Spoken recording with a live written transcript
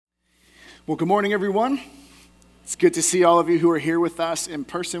Well, good morning, everyone. It's good to see all of you who are here with us in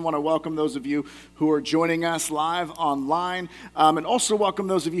person. I want to welcome those of you who are joining us live online, and also welcome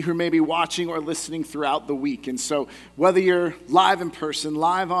those of you who may be watching or listening throughout the week. And so whether you're live in person,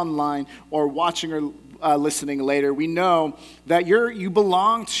 live online, or watching or listening later, we know that you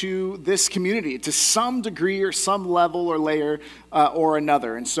belong to this community to some degree or some level or layer or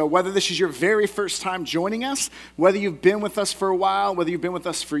another. And so whether this is your very first time joining us, whether you've been with us for a while, whether you've been with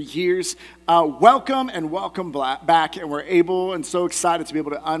us for years, welcome and welcome back. And we're able and so excited to be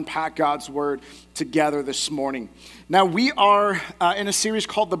able to unpack God's Word together this morning. Now, we are in a series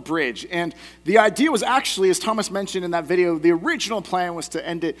called The Bridge, and the idea was actually, as Thomas mentioned in that video, the original plan was to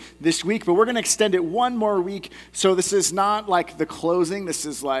end it this week, but we're going to extend it one more week, so this is not like the closing. This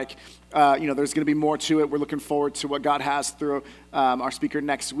is like, there's going to be more to it. We're looking forward to what God has through our speaker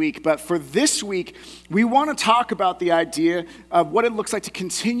next week. But for this week, we want to talk about the idea of what it looks like to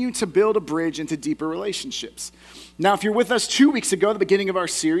continue to build a bridge into deeper relationships. Now, if you're with us 2 weeks ago, at the beginning of our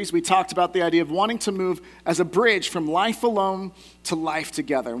series, we talked about the idea of wanting to move as a bridge from life alone to life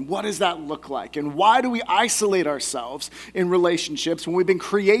together. And what does that look like? And why do we isolate ourselves in relationships when we've been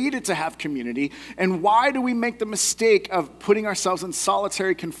created to have community? And why do we make the mistake of putting ourselves in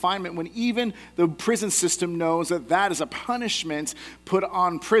solitary confinement when even the prison system knows that that is a punishment put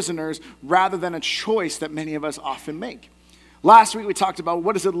on prisoners rather than a choice that many of us often make? Last week we talked about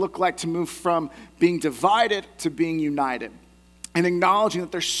what does it look like to move from being divided to being united, and acknowledging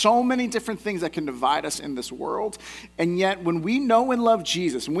that there's so many different things that can divide us in this world, and yet when we know and love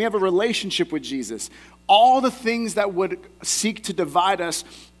Jesus, when we have a relationship with Jesus, all the things that would seek to divide us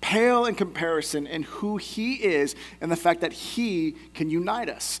pale in comparison in who he is and the fact that he can unite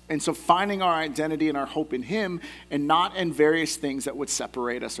us. And so finding our identity and our hope in him and not in various things that would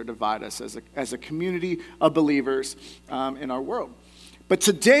separate us or divide us as a community of believers in our world. But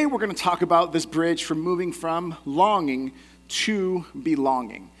today we're going to talk about this bridge from moving from longing to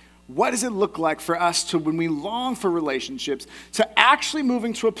belonging. What does it look like for us to, when we long for relationships, to actually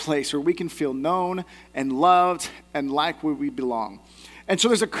moving to a place where we can feel known and loved and like where we belong? And so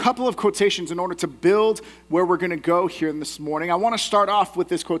there's a couple of quotations in order to build where we're going to go here in this morning. I want to start off with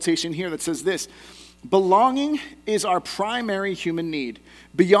this quotation here that says this: belonging is our primary human need.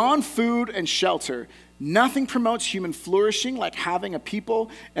 Beyond food and shelter, nothing promotes human flourishing like having a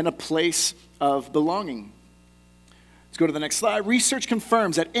people and a place of belonging. Let's go to the next slide. Research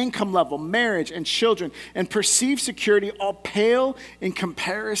confirms that income level, marriage, and children, and perceived security all pale in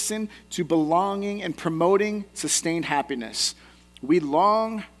comparison to belonging and promoting sustained happiness. We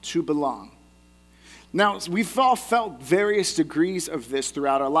long to belong. Now, we've all felt various degrees of this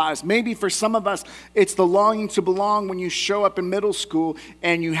throughout our lives. Maybe for some of us, it's the longing to belong when you show up in middle school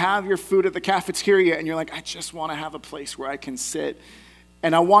and you have your food at the cafeteria and you're like, I just want to have a place where I can sit.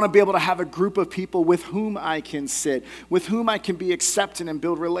 And I want to be able to have a group of people with whom I can sit, with whom I can be accepted and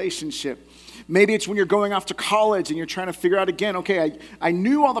build relationship. Maybe it's when you're going off to college and you're trying to figure out again, okay, I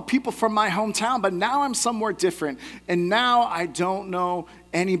knew all the people from my hometown, but now I'm somewhere different. And now I don't know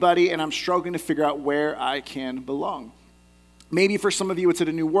anybody and I'm struggling to figure out where I can belong. Maybe for some of you, it's at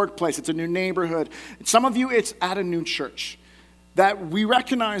a new workplace, it's a new neighborhood. Some of you, it's at a new church. That we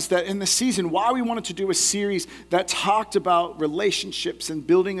recognize that in the season, why we wanted to do a series that talked about relationships and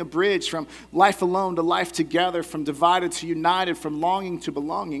building a bridge from life alone to life together, from divided to united, from longing to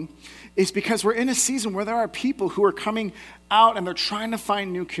belonging, is because we're in a season where there are people who are coming out and they're trying to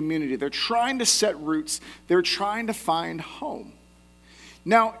find new community. They're trying to set roots. They're trying to find home.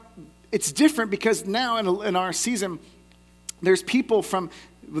 Now, it's different because now in our season, there's people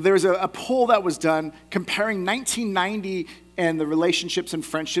there's a poll that was done comparing 1990 and the relationships and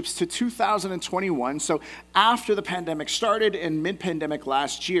friendships to 2021, so after the pandemic started and mid-pandemic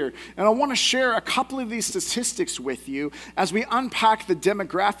last year. And I want to share a couple of these statistics with you as we unpack the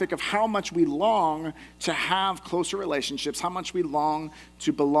demographic of how much we long to have closer relationships, how much we long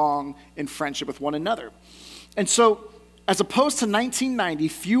to belong in friendship with one another. And so, as opposed to 1990,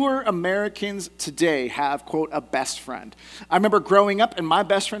 fewer Americans today have, quote, a best friend. I remember growing up, and my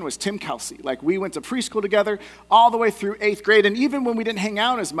best friend was Tim Kelsey. Like, we went to preschool together all the way through 8th grade, and even when we didn't hang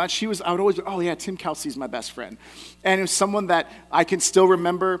out as much, I would always be, oh yeah, Tim Kelsey's my best friend. And it was someone that I can still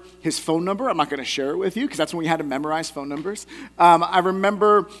remember his phone number. I'm not going to share it with you, because that's when we had to memorize phone numbers. I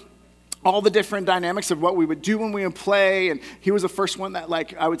remember all the different dynamics of what we would do when we would play, and he was the first one that,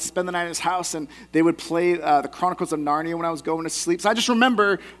 like, I would spend the night at his house, and they would play the Chronicles of Narnia when I was going to sleep. So I just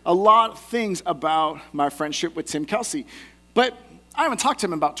remember a lot of things about my friendship with Tim Kelsey. But I haven't talked to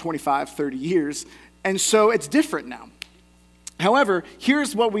him in about 25, 30 years, and so it's different now. However,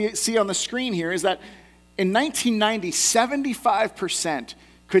 here's what we see on the screen here, is that in 1990, 75%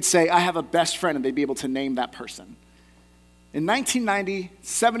 could say, I have a best friend, and they'd be able to name that person. In 1990,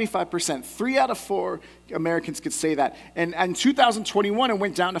 75%, 3 out of 4 Americans could say that. And in 2021, it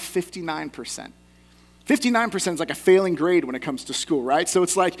went down to 59%. 59% is like a failing grade when it comes to school, right? So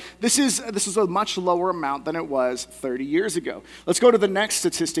it's like, this is a much lower amount than it was 30 years ago. Let's go to the next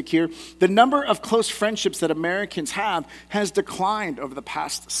statistic here. The number of close friendships that Americans have has declined over the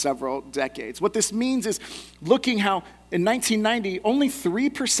past several decades. What this means is looking how in 1990, only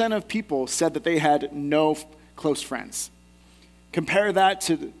 3% of people said that they had no close friends. Compare that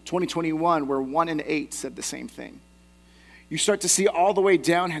to 2021, where 1 in 8 said the same thing. You start to see all the way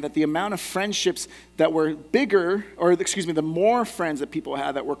down here that the amount of friendships that were bigger, the more friends that people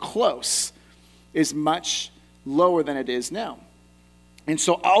had that were close is much lower than it is now. And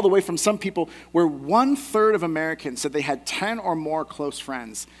so all the way from some people where 1/3 of Americans said they had 10 or more close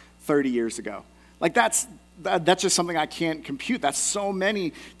friends 30 years ago. Like that's just something I can't compute. That's so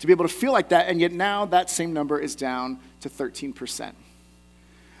many to be able to feel like that, and yet now that same number is down to 13%.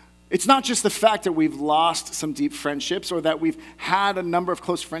 It's not just the fact that we've lost some deep friendships or that we've had a number of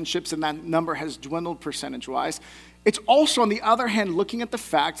close friendships and that number has dwindled percentage-wise. It's also, on the other hand, looking at the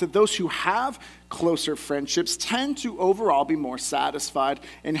fact that those who have closer friendships tend to overall be more satisfied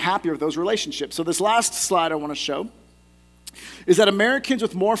and happier with those relationships. So this last slide I want to show is that Americans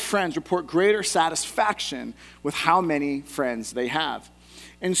with more friends report greater satisfaction with how many friends they have.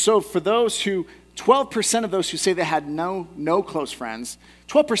 And so for those who 12% of those who say they had no close friends,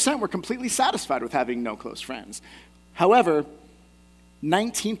 12% were completely satisfied with having no close friends. However,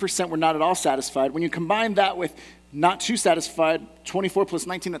 19% were not at all satisfied. When you combine that with not too satisfied, 24 plus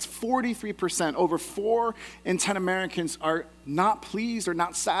 19, that's 43%. Over 4 in 10 Americans are not pleased or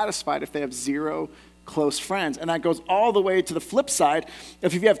not satisfied if they have 0 close friends. And that goes all the way to the flip side.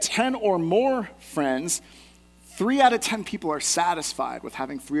 If you have 10 or more friends, 3 out of 10 people are satisfied with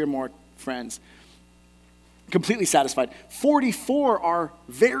having 3 or more friends. Completely satisfied. 44 are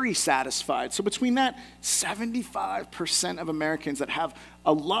very satisfied. So between that, 75% of Americans that have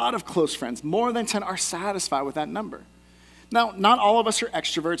a lot of close friends, more than 10, are satisfied with that number. Now, not all of us are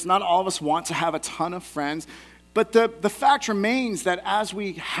extroverts. Not all of us want to have a ton of friends. But the fact remains that as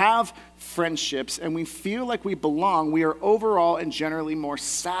we have friendships and we feel like we belong, we are overall and generally more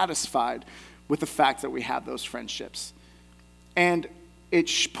satisfied with the fact that we have those friendships. And it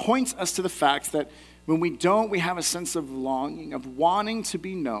points us to the fact that when we don't, we have a sense of longing, of wanting to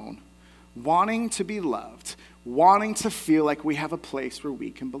be known, wanting to be loved, wanting to feel like we have a place where we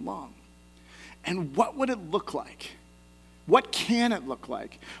can belong. And what would it look like? What can it look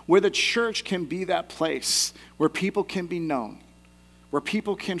like where the church can be that place where people can be known, where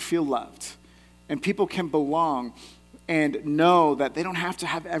people can feel loved, and people can belong and know that they don't have to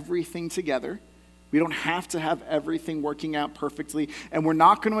have everything together. We don't have to have everything working out perfectly, and we're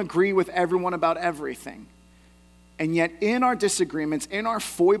not going to agree with everyone about everything. And yet in our disagreements, in our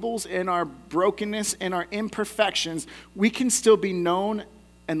foibles, in our brokenness, in our imperfections, we can still be known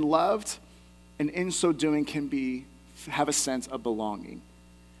and loved, and in so doing have a sense of belonging.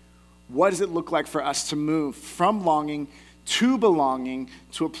 What does it look like for us to move from longing to belonging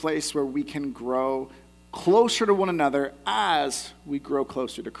to a place where we can grow closer to one another as we grow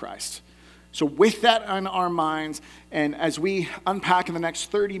closer to Christ? So with that on our minds, and as we unpack in the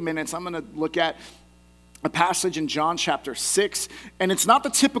next 30 minutes, I'm going to look at a passage in John chapter 6, and it's not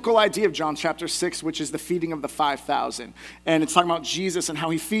the typical idea of John chapter 6, which is the feeding of the 5,000. And it's talking about Jesus and how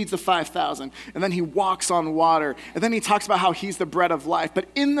he feeds the 5,000, and then he walks on water, and then he talks about how he's the bread of life. But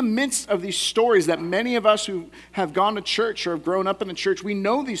in the midst of these stories that many of us who have gone to church or have grown up in the church, we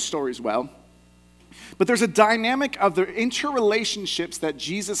know these stories well. But there's a dynamic of the interrelationships that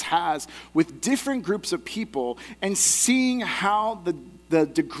Jesus has with different groups of people, and seeing how the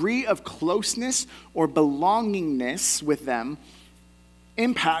degree of closeness or belongingness with them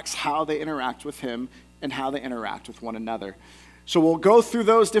impacts how they interact with him and how they interact with one another. So we'll go through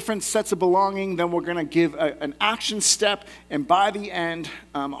those different sets of belonging, then we're going to give an action step, and by the end,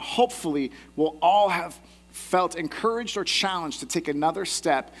 hopefully, we'll all have felt encouraged or challenged to take another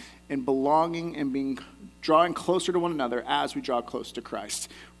step in belonging and drawing closer to one another as we draw close to Christ.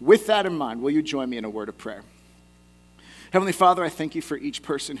 With that in mind, will you join me in a word of prayer? Heavenly Father, I thank you for each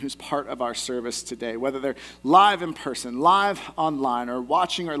person who's part of our service today, whether they're live in person, live online, or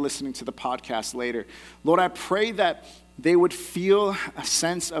watching or listening to the podcast later. Lord, I pray that they would feel a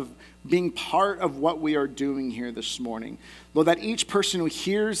sense of being part of what we are doing here this morning. Lord, that each person who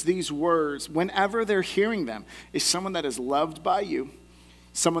hears these words, whenever they're hearing them, is someone that is loved by you,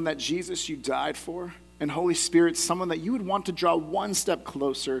 someone that Jesus, you died for, and Holy Spirit, someone that you would want to draw one step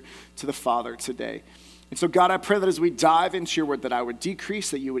closer to the Father today. And so, God, I pray that as we dive into your word, that I would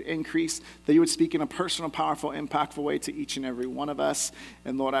decrease, that you would increase, that you would speak in a personal, powerful, impactful way to each and every one of us.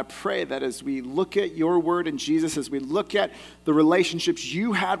 And Lord, I pray that as we look at your word and Jesus, as we look at the relationships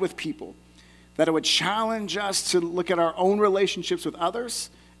you had with people, that it would challenge us to look at our own relationships with others,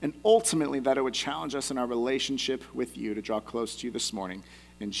 and ultimately that it would challenge us in our relationship with you to draw close to you this morning.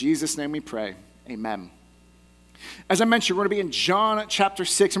 In Jesus' name we pray, amen. As I mentioned, we're going to be in John chapter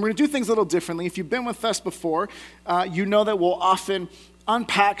 6, and we're going to do things a little differently. If you've been with us before, you know that we'll often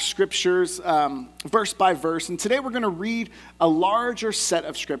unpack scriptures verse by verse, and today we're going to read a larger set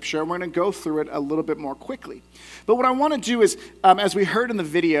of scripture, and we're going to go through it a little bit more quickly. But what I want to do is, as we heard in the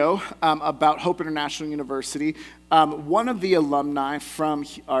video about Hope International University, one of the alumni from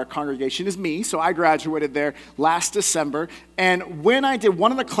our congregation is me, so I graduated there last December, and when I did,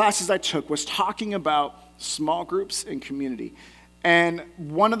 one of the classes I took was talking about small groups and community. And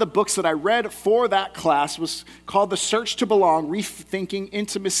one of the books that I read for that class was called The Search to Belong, Rethinking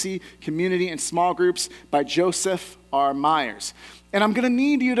Intimacy, Community, and Small Groups by Joseph R. Myers. And I'm going to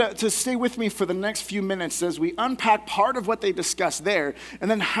need you to stay with me for the next few minutes as we unpack part of what they discuss there, and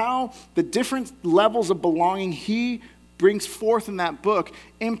then how the different levels of belonging he brings forth in that book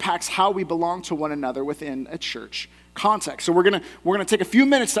impacts how we belong to one another within a church context. So we're gonna take a few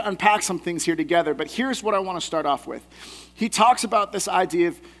minutes to unpack some things here together, but here's what I want to start off with. He talks about this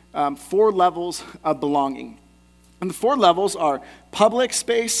idea of 4 levels of belonging. And the 4 levels are public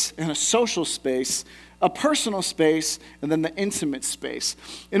space and a social space, a personal space, and then the intimate space.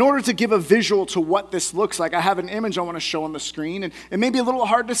 In order to give a visual to what this looks like, I have an image I want to show on the screen, and it may be a little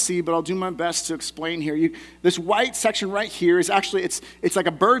hard to see, but I'll do my best to explain here. This white section right here is actually, it's like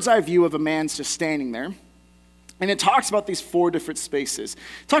a bird's eye view of a man just standing there. And it talks about these 4 different spaces.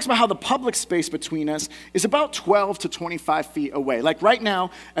 It talks about how the public space between us is about 12 to 25 feet away. Like right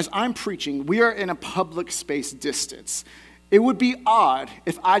now, as I'm preaching, we are in a public space distance. It would be odd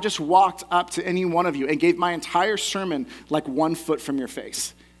if I just walked up to any one of you and gave my entire sermon like 1 foot from your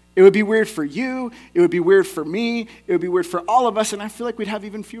face. It would be weird for you, it would be weird for me, it would be weird for all of us, and I feel like we'd have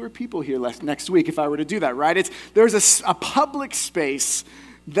even fewer people here next week if I were to do that, right? There's a public space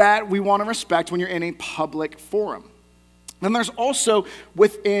that we want to respect when you're in a public forum. Then there's also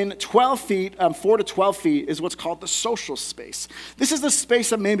within 12 feet, 4 to 12 feet is what's called the social space. This is the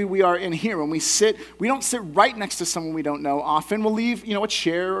space that maybe we are in here. When we sit, we don't sit right next to someone we don't know often. We'll leave, a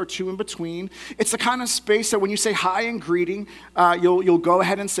chair or 2 in between. It's the kind of space that when you say hi and greeting, you'll go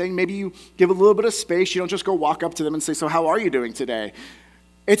ahead and say, maybe you give a little bit of space. You don't just go walk up to them and say, so how are you doing today?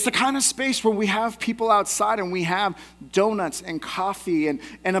 It's the kind of space where we have people outside and we have donuts and coffee and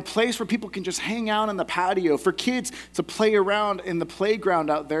a place where people can just hang out on the patio, for kids to play around in the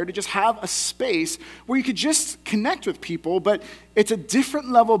playground out there, to just have a space where you could just connect with people, but it's a different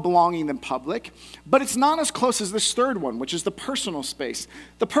level of belonging than public, but it's not as close as this third one, which is the personal space.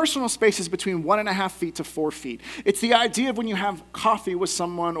 The personal space is between 1.5 feet to 4 feet. It's the idea of when you have coffee with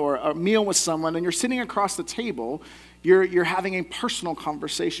someone or a meal with someone and you're sitting across the table, you're having a personal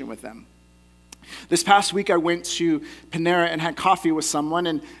conversation with them. This past week, I went to Panera and had coffee with someone,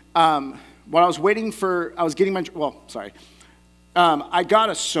 and while I was I got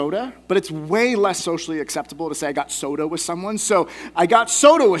a soda, but it's way less socially acceptable to say I got soda with someone. So I got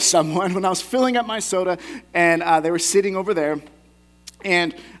soda with someone when I was filling up my soda, and they were sitting over there.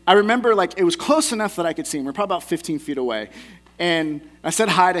 And I remember, it was close enough that I could see him. We're probably about 15 feet away. And I said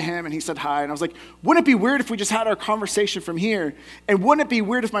hi to him, and he said hi. And I was like, wouldn't it be weird if we just had our conversation from here? And wouldn't it be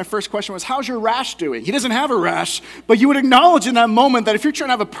weird if my first question was, how's your rash doing? He doesn't have a rash, but you would acknowledge in that moment that if you're trying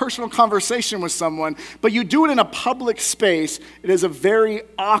to have a personal conversation with someone, but you do it in a public space, it is a very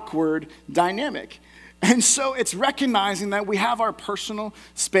awkward dynamic. And so it's recognizing that we have our personal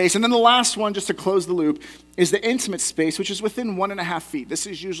space. And then the last one, just to close the loop, is the intimate space, which is within 1.5 feet. This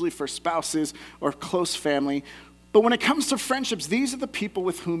is usually for spouses or close family. But when it comes to friendships, these are the people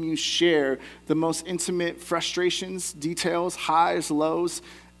with whom you share the most intimate frustrations, details, highs, lows,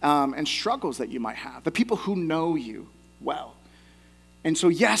 and struggles that you might have. The people who know you well. And so,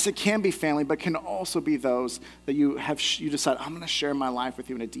 yes, it can be family, but can also be those that you decide, I'm going to share my life with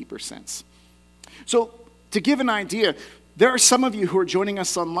you in a deeper sense. So, to give an idea, there are some of you who are joining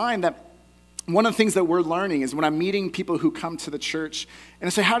us online that one of the things that we're learning is when I'm meeting people who come to the church and I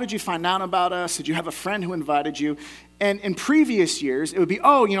say, how did you find out about us? Did you have a friend who invited you? And in previous years, it would be,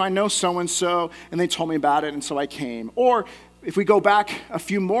 I know so-and-so, and they told me about it, and so I came. Or if we go back a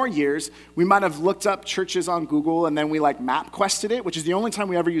few more years, we might have looked up churches on Google, and then we MapQuested it, which is the only time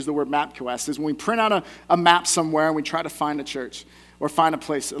we ever use the word MapQuest, is when we print out a map somewhere and we try to find a church or find a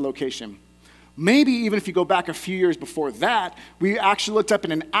place, a location. Maybe even if you go back a few years before that, we actually looked up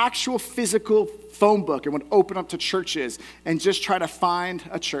in an actual physical phone book and would open up to churches and just try to find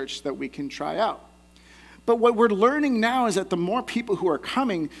a church that we can try out. But what we're learning now is that the more people who are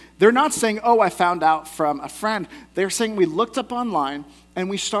coming, they're not saying, oh, I found out from a friend. They're saying we looked up online and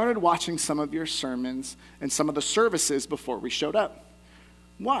we started watching some of your sermons and some of the services before we showed up.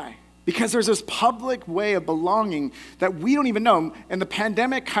 Why? Because there's this public way of belonging that we don't even know. And the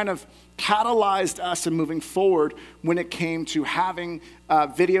pandemic kind of catalyzed us in moving forward when it came to having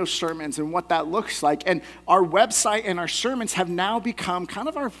video sermons and what that looks like. And our website and our sermons have now become kind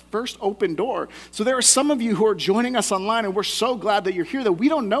of our first open door. So there are some of you who are joining us online, and we're so glad that you're here that we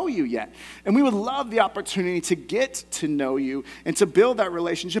don't know you yet. And we would love the opportunity to get to know you and to build that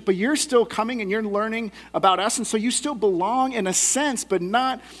relationship. But you're still coming and you're learning about us. And so you still belong in a sense, but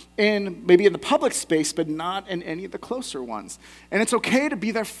not maybe in the public space, but not in any of the closer ones. And it's okay to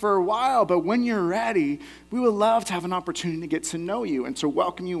be there for a while, but when you're ready, we would love to have an opportunity to get to know you and to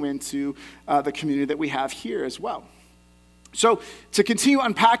welcome you into the community that we have here as well. So to continue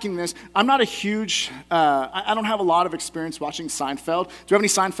unpacking this, I'm not a huge, I don't have a lot of experience watching Seinfeld. Do we have any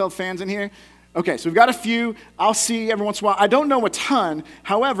Seinfeld fans in here? Okay, so we've got a few. I'll see every once in a while. I don't know a ton.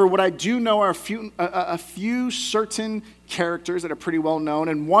 However, what I do know are a few certain characters that are pretty well known.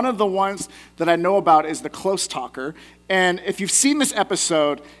 And one of the ones that I know about is the Close Talker. And if you've seen this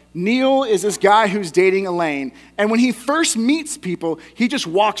episode, Neil is this guy who's dating Elaine. And when he first meets people, he just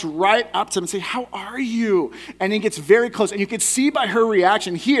walks right up to them and says, how are you? And he gets very close. And you can see by her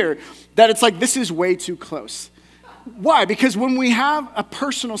reaction here that it's like, this is way too close. Why? Because when we have a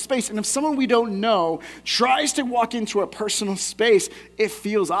personal space, and if someone we don't know tries to walk into a personal space, it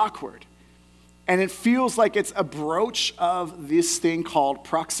feels awkward. And it feels like it's a broach of this thing called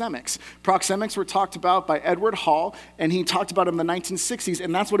proxemics. Proxemics were talked about by Edward Hall, and he talked about them in the 1960s,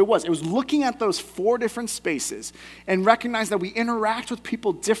 and that's what it was. It was looking at those 4 different spaces and recognize that we interact with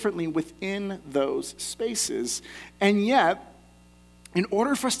people differently within those spaces. And yet, in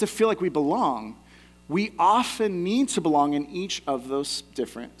order for us to feel like we belong, we often need to belong in each of those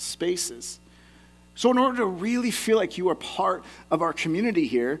different spaces. So in order to really feel like you are part of our community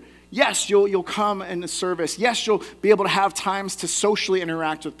here, yes, you'll come in the service. Yes, you'll be able to have times to socially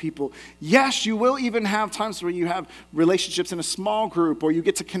interact with people. Yes, you will even have times where you have relationships in a small group or you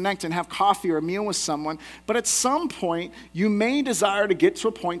get to connect and have coffee or a meal with someone. But at some point, you may desire to get to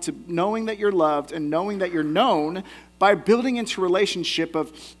a point to knowing that you're loved and knowing that you're known by building into a relationship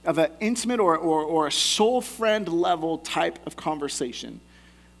of an intimate or a soul friend level type of conversation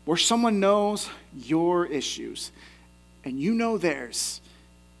where someone knows your issues and you know theirs,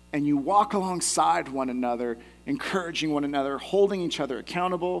 and you walk alongside one another, encouraging one another, holding each other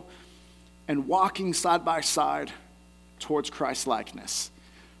accountable, and walking side by side towards Christ-likeness.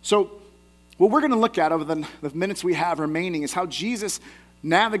 So what we're going to look at over the minutes we have remaining is how Jesus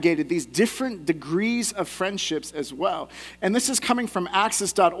navigated these different degrees of friendships as well. And this is coming from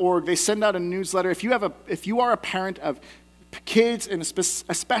Access.org. They send out a newsletter. If you are a parent of kids and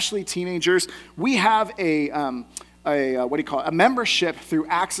especially teenagers, we have a membership through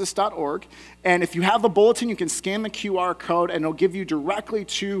Access.org. And if you have the bulletin, you can scan the QR code and it'll give you directly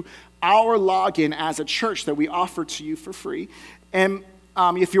to our login as a church that we offer to you for free. And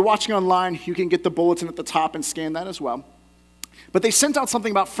if you're watching online, you can get the bulletin at the top and scan that as well. But they sent out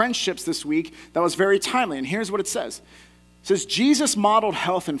something about friendships this week that was very timely. And here's what it says. It says, Jesus modeled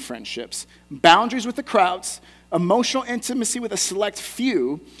health in friendships, boundaries with the crowds, emotional intimacy with a select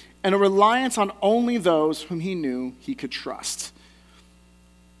few, and a reliance on only those whom he knew he could trust.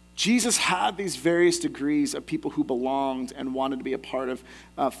 Jesus had these various degrees of people who belonged and wanted to be a part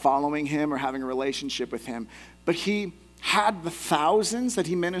of following him or having a relationship with him. But he had the thousands that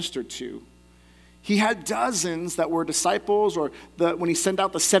he ministered to. He had dozens that were disciples, or when he sent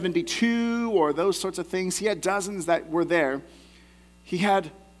out the 72 or those sorts of things, he had dozens that were there. He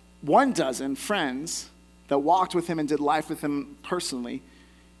had 12 friends that walked with him and did life with him personally.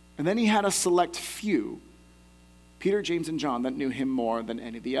 And then he had a select few, Peter, James, and John, that knew him more than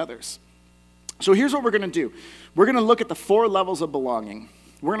any of the others. So here's what we're going to do. We're going to look at the 4 levels of belonging.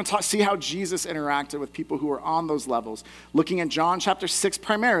 We're going to see how Jesus interacted with people who are on those levels, looking at John chapter 6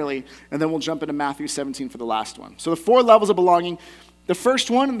 primarily, and then we'll jump into Matthew 17 for the last one. So the 4 levels of belonging. The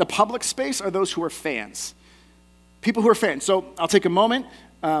first one in the public space are those who are fans. People who are fans. So I'll take a moment.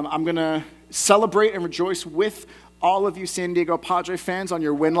 I'm going to celebrate and rejoice with all of you San Diego Padre fans on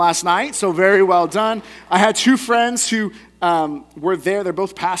your win last night. So very well done. I had 2 friends who were there. They're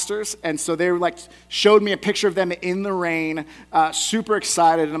both pastors. And so they showed me a picture of them in the rain, super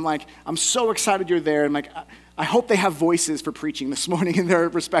excited. And I'm like, I'm so excited you're there. And I hope they have voices for preaching this morning in their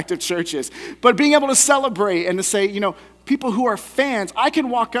respective churches. But being able to celebrate and to say, people who are fans, I can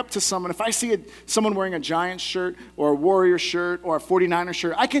walk up to someone. If I see someone wearing a Giants shirt or a Warrior shirt or a 49er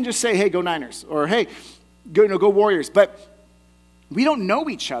shirt, I can just say, hey, go Niners, or hey, go Warriors. But we don't know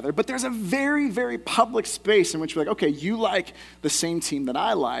each other, but there's a very, very public space in which we're like, okay, you like the same team that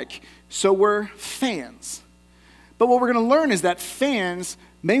I like, so we're fans. But what we're going to learn is that fans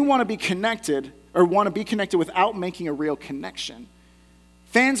may want to be connected or want to be connected without making a real connection.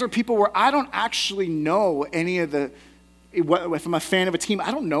 Fans are people where I don't actually know any of if I'm a fan of a team,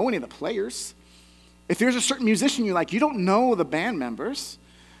 I don't know any of the players. If there's a certain musician you like, you don't know the band members.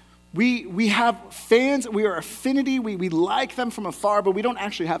 We have fans, we are affinity, we like them from afar, but we don't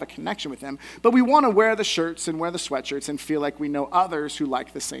actually have a connection with them. But we want to wear the shirts and wear the sweatshirts and feel like we know others who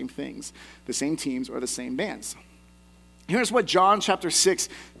like the same things, the same teams or the same bands. Here's what John chapter 6,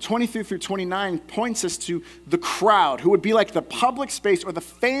 23 through 29 points us to: the crowd, who would be like the public space or the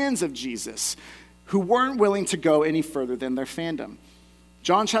fans of Jesus, who weren't willing to go any further than their fandom.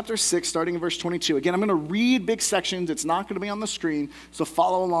 John chapter 6, starting in verse 22. Again, I'm going to read big sections. It's not going to be on the screen, so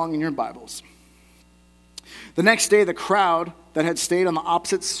follow along in your Bibles. The next day, the crowd that had stayed on the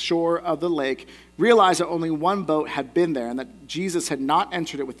opposite shore of the lake realized that only one boat had been there and that Jesus had not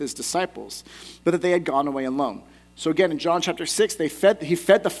entered it with his disciples, but that they had gone away alone. So again, in John chapter 6, he fed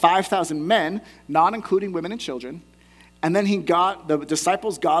the 5,000 men, not including women and children. And then the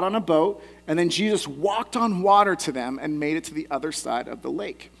disciples got on a boat, and then Jesus walked on water to them and made it to the other side of the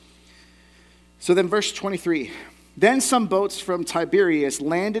lake. So then verse 23, then some boats from Tiberias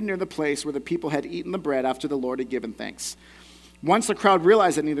landed near the place where the people had eaten the bread after the Lord had given thanks. Once the crowd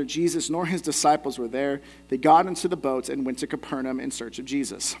realized that neither Jesus nor his disciples were there, they got into the boats and went to Capernaum in search of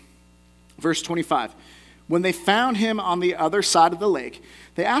Jesus. Verse 25, when they found him on the other side of the lake,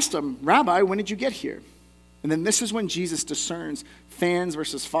 they asked him, Rabbi, when did you get here? And then this is when Jesus discerns fans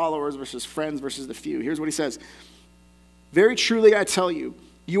versus followers versus friends versus the few. Here's what he says. Very truly I tell you,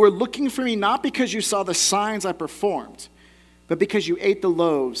 you are looking for me not because you saw the signs I performed, but because you ate the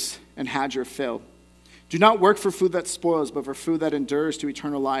loaves and had your fill. Do not work for food that spoils, but for food that endures to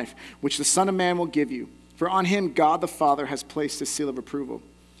eternal life, which the Son of Man will give you. For on him God the Father has placed his seal of approval.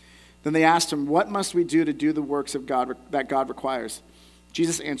 Then they asked him, what must we do to do the works of God that God requires?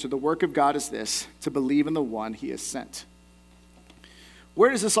 Jesus answered, the work of God is this, to believe in the one he has sent. Where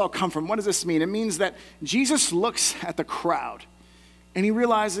does this all come from? What does this mean? It means that Jesus looks at the crowd and he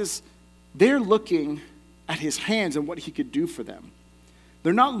realizes they're looking at his hands and what he could do for them.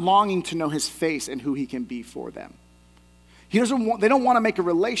 They're not longing to know his face and who he can be for them. They don't want to make a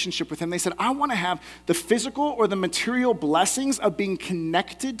relationship with him. They said, I want to have the physical or the material blessings of being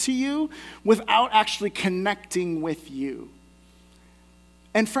connected to you without actually connecting with you.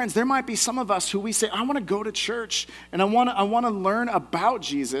 And friends, there might be some of us who we say, I want to go to church and I want to learn about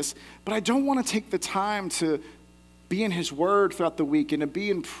Jesus, but I don't want to take the time to be in his word throughout the week and to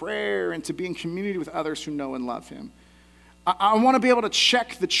be in prayer and to be in community with others who know and love him. I want to be able to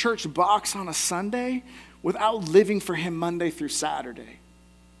check the church box on a Sunday without living for him Monday through Saturday.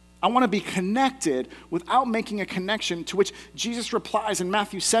 I want to be connected without making a connection, to which Jesus replies in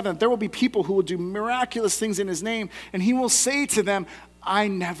Matthew 7, there will be people who will do miraculous things in his name, and he will say to them, I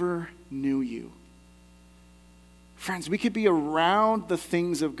never knew you. Friends, we could be around the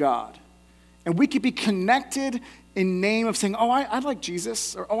things of God, and we could be connected in name of saying, I like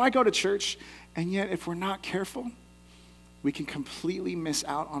Jesus, or I go to church, and yet if we're not careful, we can completely miss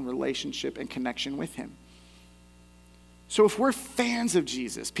out on relationship and connection with him. So if we're fans of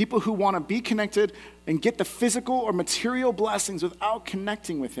Jesus, people who want to be connected and get the physical or material blessings without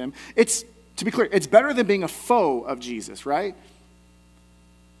connecting with him, to be clear, it's better than being a foe of Jesus, right?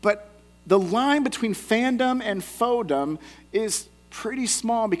 But the line between fandom and foedom is pretty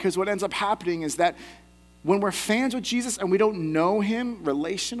small, because what ends up happening is that when we're fans with Jesus and we don't know him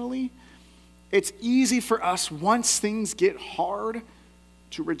relationally, it's easy for us, once things get hard,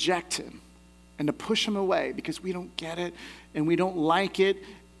 to reject him and to push him away because we don't get it and we don't like it.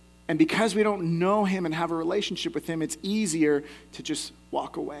 And because we don't know him and have a relationship with him, it's easier to just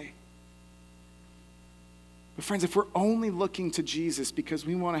walk away. But friends, if we're only looking to Jesus because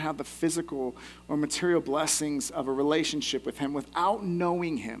we want to have the physical or material blessings of a relationship with him without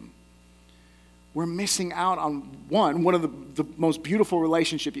knowing him, we're missing out on one of the most beautiful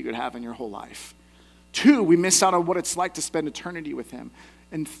relationship you could have in your whole life. 2, we miss out on what it's like to spend eternity with him.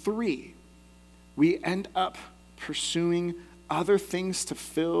 And 3, we end up pursuing other things to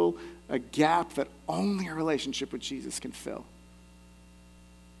fill a gap that only a relationship with Jesus can fill.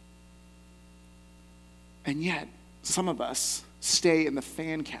 And yet, some of us stay in the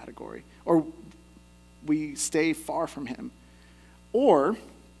fan category, or we stay far from him. Or,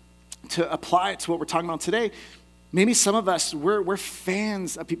 to apply it to what we're talking about today, maybe some of us, we're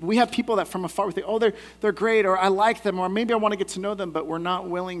fans of people. We have people that from afar we think, oh, they're great, or I like them, or maybe I want to get to know them, but we're not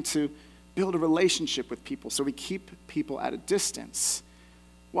willing to build a relationship with people. So we keep people at a distance.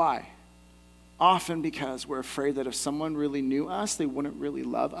 Why? Often because we're afraid that if someone really knew us, they wouldn't really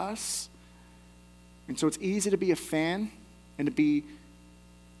love us. And so it's easy to be a fan and to be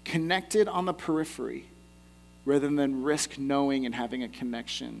connected on the periphery rather than risk knowing and having a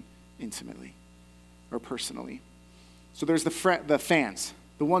connection intimately or personally. So there's the fans,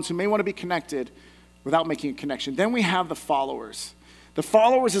 the ones who may want to be connected without making a connection. Then we have the followers. The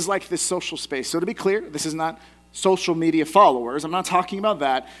followers is like this social space. So to be clear, this is not social media followers. I'm not talking about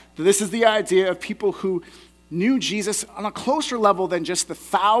that. This is the idea of people who knew Jesus on a closer level than just the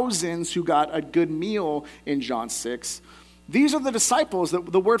thousands who got a good meal in John 6. These are the disciples.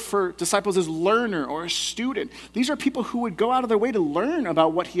 The word for disciples is learner or a student. These are people who would go out of their way to learn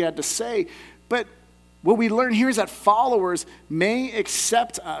about what he had to say. But what we learn here is that followers may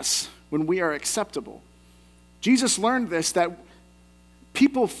accept us when we are acceptable. Jesus learned this, that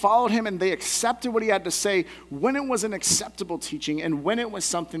people followed him and they accepted what he had to say when it was an acceptable teaching and when it was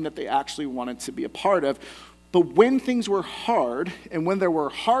something that they actually wanted to be a part of. But when things were hard and when there were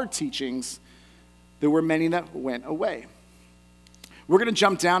hard teachings, there were many that went away. We're going to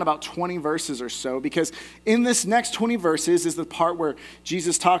jump down about 20 verses or so, because in this next 20 verses is the part where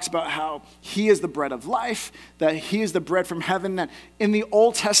Jesus talks about how he is the bread of life, that he is the bread from heaven, that in the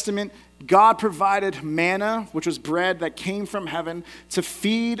Old Testament, God provided manna, which was bread that came from heaven, to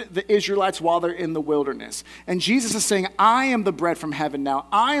feed the Israelites while they're in the wilderness. And Jesus is saying, I am the bread from heaven now.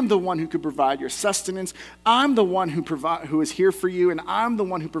 I am the one who could provide your sustenance. I'm the one who is here for you, and I'm the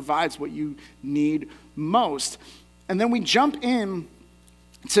one who provides what you need most. And then we jump in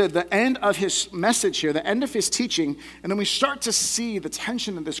to the end of his message here, the end of his teaching, and then we start to see the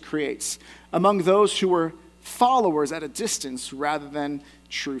tension that this creates among those who were followers at a distance rather than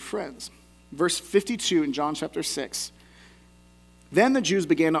true friends. Verse 52 in John chapter 6. Then the Jews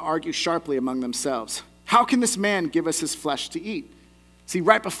began to argue sharply among themselves. How can this man give us his flesh to eat? See,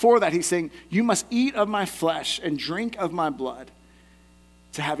 right before that, he's saying, you must eat of my flesh and drink of my blood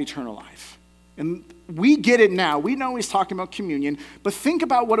to have eternal life. And we get it now. We know he's talking about communion, but think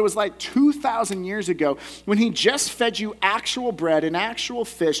about what it was like 2,000 years ago when he just fed you actual bread and actual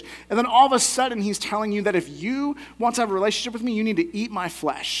fish, and then all of a sudden he's telling you that if you want to have a relationship with me, you need to eat my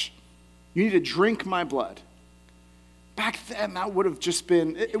flesh. You need to drink my blood. Back then, that would have just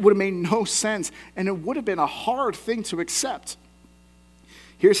been, it would have made no sense, and it would have been a hard thing to accept.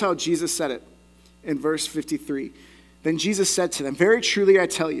 Here's how Jesus said it in verse 53. Then Jesus said to them, very truly I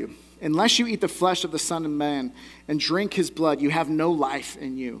tell you, unless you eat the flesh of the Son of Man and drink his blood, you have no life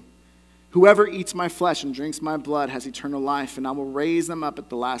in you. Whoever eats my flesh and drinks my blood has eternal life, and I will raise them up at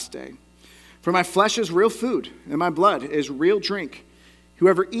the last day. For my flesh is real food, and my blood is real drink.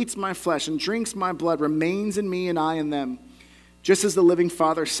 Whoever eats my flesh and drinks my blood remains in me and I in them. Just as the living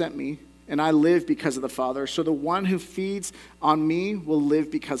Father sent me, and I live because of the Father, so the one who feeds on me will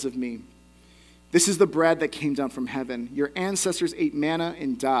live because of me. This is the bread that came down from heaven. Your ancestors ate manna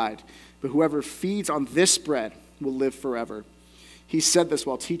and died, but whoever feeds on this bread will live forever. He said this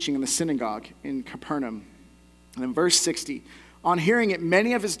while teaching in the synagogue in Capernaum. And in verse 60, on hearing it,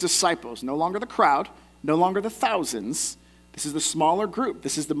 many of his disciples, no longer the crowd, no longer the thousands, this is the smaller group,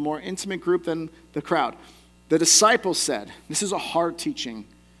 this is the more intimate group than the crowd. The disciples said, this is a hard teaching,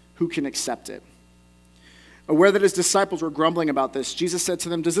 who can accept it? Aware that his disciples were grumbling about this, Jesus said to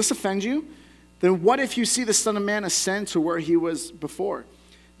them, does this offend you? Then what if you see the Son of Man ascend to where he was before?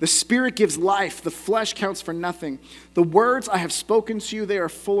 The Spirit gives life. The flesh counts for nothing. The words I have spoken to you, they are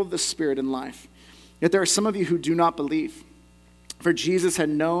full of the Spirit and life. Yet there are some of you who do not believe. For Jesus had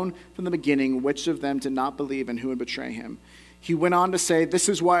known from the beginning which of them did not believe and who would betray him. He went on to say, this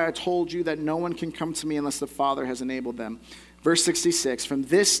is why I told you that no one can come to me unless the Father has enabled them. Verse 66, from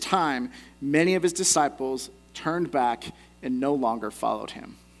this time, many of his disciples turned back and no longer followed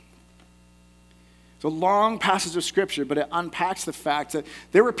him. It's a long passage of scripture, but it unpacks the fact that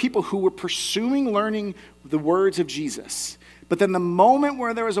there were people who were pursuing learning the words of Jesus. But then the moment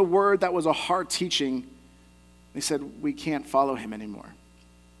where there was a word that was a hard teaching, they said, we can't follow him anymore.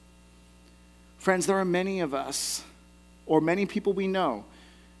 Friends, there are many of us, or many people we know,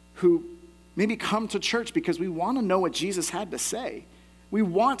 who maybe come to church because we want to know what Jesus had to say. We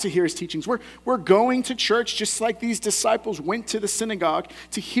want to hear his teachings. We're going to church just like these disciples went to the synagogue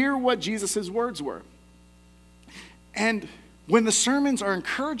to hear what Jesus' words were. And when the sermons are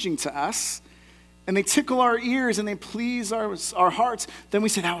encouraging to us, and they tickle our ears and they please our hearts, then we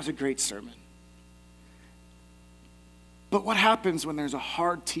say, that was a great sermon. But what happens when there's a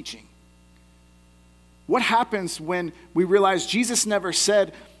hard teaching? What happens when we realize Jesus never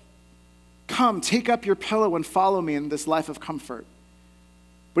said, come, take up your pillow and follow me in this life of comfort.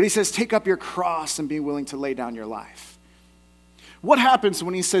 But he says, take up your cross and be willing to lay down your life. What happens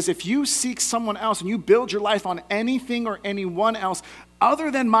when he says, if you seek someone else and you build your life on anything or anyone else other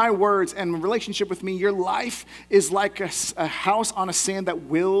than my words and relationship with me, your life is like a house on a sand that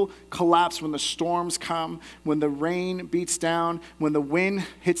will collapse when the storms come, when the rain beats down, when the wind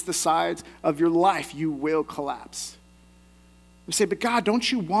hits the sides of your life, you will collapse. We say, but God,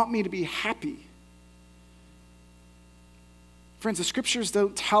 don't you want me to be happy? Friends, the scriptures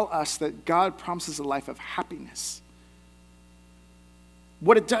don't tell us that God promises a life of happiness.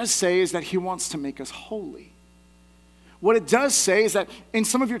 What it does say is that he wants to make us holy. What it does say is that in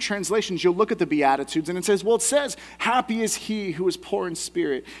some of your translations, you'll look at the Beatitudes and it says, well, it says, happy is he who is poor in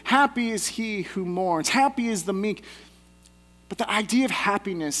spirit. Happy is he who mourns. Happy is the meek. But the idea of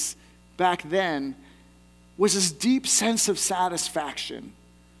happiness back then was this deep sense of satisfaction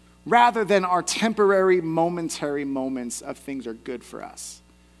rather than our temporary, momentary moments of things are good for us.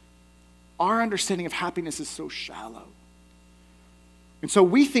 Our understanding of happiness is so shallow. And so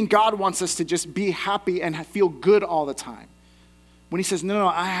we think God wants us to just be happy and feel good all the time. When he says, no,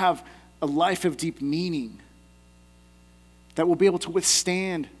 I have a life of deep meaning that will be able to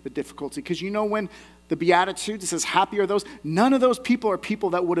withstand the difficulty. Because you know when the Beatitudes, it says, happy are those, none of those people are people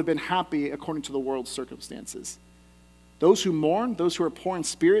that would have been happy according to the world's circumstances. Those who mourn, those who are poor in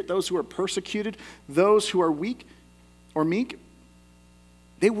spirit, those who are persecuted, those who are weak or meek,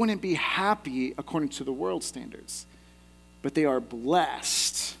 they wouldn't be happy according to the world's standards. But they are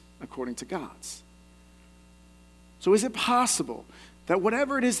blessed according to God's. So is it possible that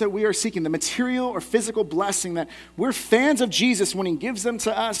whatever it is that we are seeking, the material or physical blessing, that we're fans of Jesus when he gives them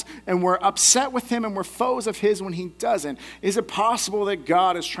to us and we're upset with him and we're foes of his when he doesn't? Is it possible that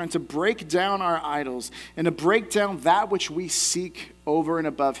God is trying to break down our idols and to break down that which we seek over and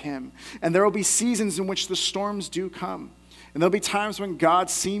above him? And there will be seasons in which the storms do come. And there'll be times when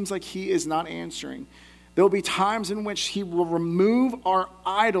God seems like he is not answering. There will be times in which he will remove our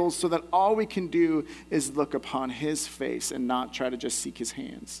idols so that all we can do is look upon his face and not try to just seek his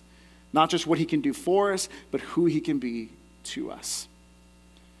hands. Not just what he can do for us, but who he can be to us.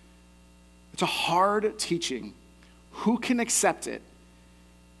 It's a hard teaching. Who can accept it?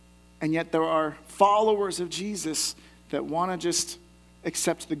 And yet there are followers of Jesus that want to just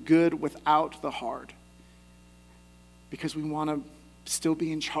accept the good without the hard. Because we want to still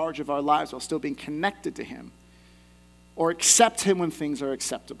be in charge of our lives while still being connected to him, or accept him when things are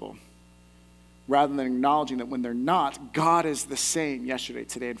acceptable, rather than acknowledging that when they're not, God is the same yesterday,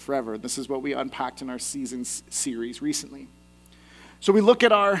 today, and forever. This is what we unpacked in our seasons series recently. So we look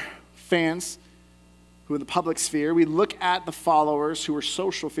at our fans who are in the public sphere, we look at the followers who are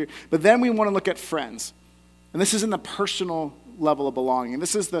social sphere, but then we want to look at friends. And this is in the personal level of belonging.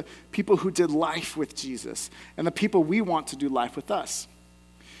 This is the people who did life with Jesus and the people we want to do life with us.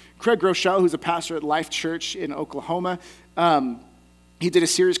 Craig Groeschel, who's a pastor at Life Church in Oklahoma, he did a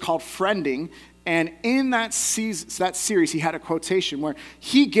series called Friending, and in that series he had a quotation where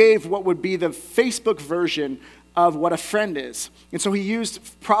he gave what would be the Facebook version of what a friend is. And so he used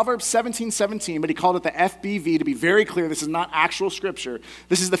Proverbs 17:17, but he called it the FBV to be very clear. This is not actual scripture.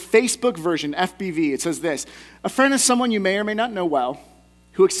 This is the Facebook version, FBV. It says this: a friend is someone you may or may not know well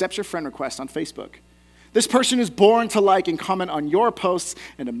who accepts your friend request on Facebook. This person is born to like and comment on your posts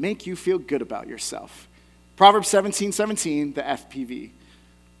and to make you feel good about yourself. Proverbs 17:17, the FPV.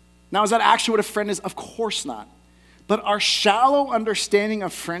 Now, is that actually what a friend is? Of course not. But our shallow understanding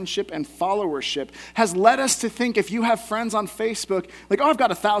of friendship and followership has led us to think if you have friends on Facebook, like, oh, I've got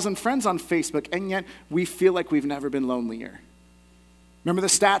 1,000 friends on Facebook, and yet we feel like we've never been lonelier. Remember the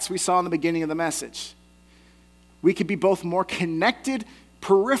stats we saw in the beginning of the message? We could be both more connected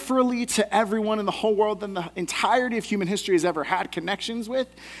peripherally to everyone in the whole world than the entirety of human history has ever had connections with,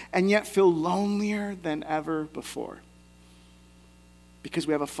 and yet feel lonelier than ever before. Because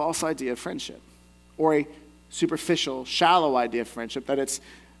we have a false idea of friendship, or a superficial, shallow idea of friendship, that it's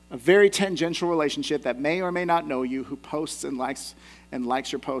a very tangential relationship that may or may not know you, who posts and likes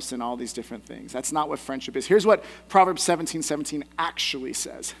your posts and all these different things. That's not what friendship is. Here's what Proverbs 17:17 actually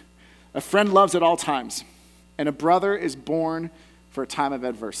says. A friend loves at all times, and a brother is born for a time of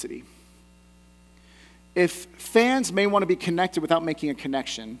adversity. If fans may want to be connected without making a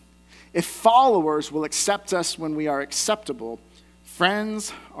connection, if followers will accept us when we are acceptable,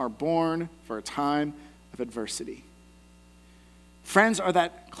 friends are born for a time of adversity. Friends are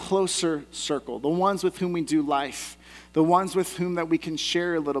that closer circle, the ones with whom we do life, the ones with whom that we can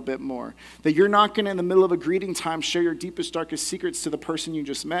share a little bit more. That you're not going to, in the middle of a greeting time, share your deepest, darkest secrets to the person you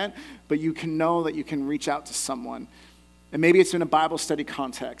just met, but you can know that you can reach out to someone. And maybe it's in a Bible study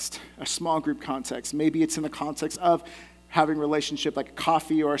context, a small group context. Maybe it's in the context of having a relationship like a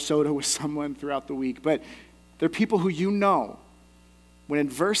coffee or a soda with someone throughout the week. But they're people who you know, when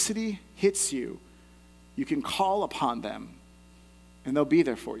adversity hits you, you can call upon them and they'll be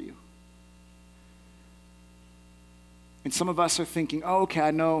there for you. And some of us are thinking, oh, okay,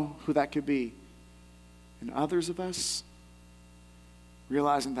 I know who that could be. And others of us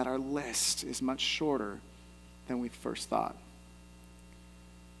realizing that our list is much shorter than we first thought.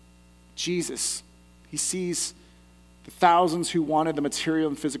 Jesus, he sees the thousands who wanted the material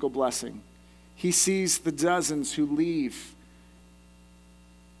and physical blessing. He sees the dozens who leave.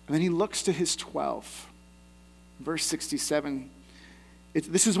 And then he looks to his 12. Verse 67.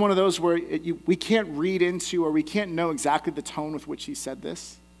 This is one of those where we can't read into or we can't know exactly the tone with which he said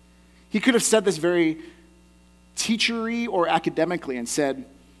this. He could have said this very teachery or academically and said,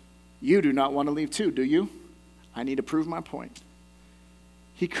 you do not want to leave too, do you? I need to prove my point.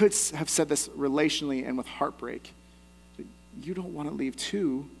 He could have said this relationally and with heartbreak. You don't want to leave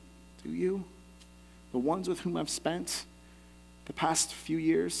too, do you? The ones with whom I've spent the past few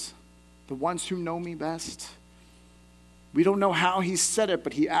years, the ones who know me best. We don't know how he said it,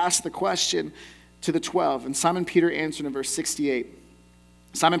 but he asked the question to the 12. And Simon Peter answered in verse 68.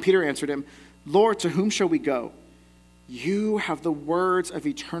 Simon Peter answered him, Lord, to whom shall we go? You have the words of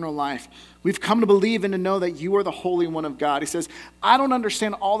eternal life. We've come to believe and to know that you are the Holy One of God. He says, I don't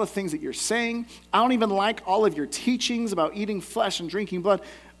understand all the things that you're saying. I don't even like all of your teachings about eating flesh and drinking blood.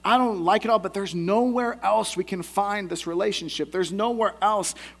 I don't like it all, but there's nowhere else we can find this relationship. There's nowhere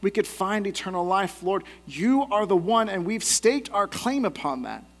else we could find eternal life. Lord, you are the one, and we've staked our claim upon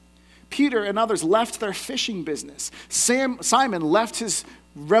that. Peter and others left their fishing business. Simon left his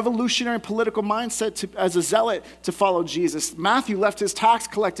revolutionary political mindset as a zealot to follow Jesus. Matthew left his tax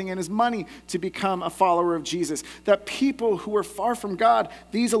collecting and his money to become a follower of Jesus. That people who were far from God,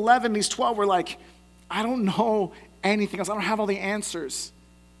 these 11, these 12 were like, I don't know anything else. I don't have all the answers.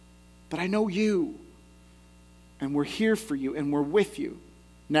 But I know you, and we're here for you, and we're with you.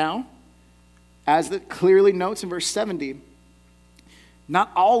 Now, as it clearly notes in verse 70,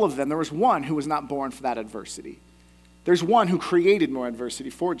 not all of them, there was one who was not born for that adversity. There's one who created more adversity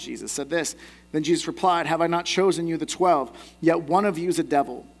for Jesus. Said this, then Jesus replied, have I not chosen you, the 12? Yet one of you is a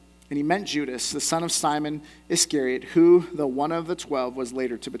devil. And he meant Judas, the son of Simon Iscariot, who, though one of the 12, was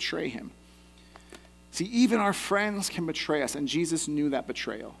later to betray him. See, even our friends can betray us, and Jesus knew that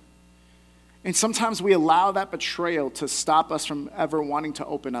betrayal. And sometimes we allow that betrayal to stop us from ever wanting to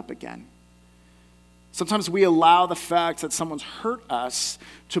open up again. Sometimes we allow the fact that someone's hurt us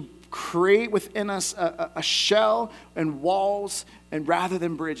to create within us a shell and walls, and rather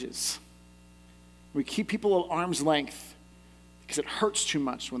than bridges. We keep people at arm's length because it hurts too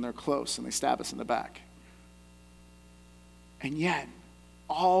much when they're close and they stab us in the back. And yet,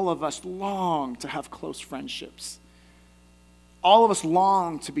 all of us long to have close friendships. All of us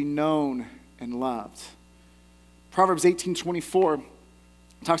long to be known and loved. Proverbs 18:24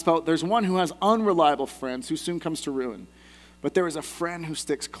 talks about there's one who has unreliable friends who soon comes to ruin, but there is a friend who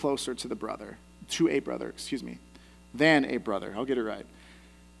sticks closer to a brother, than a brother. I'll get it right.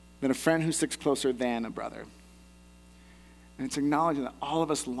 Than a friend who sticks closer than a brother. And it's acknowledging that all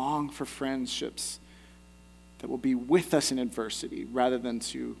of us long for friendships that will be with us in adversity rather than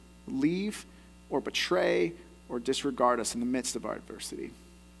to leave or betray or disregard us in the midst of our adversity.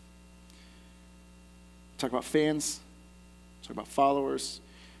 We talk about fans, we talk about followers,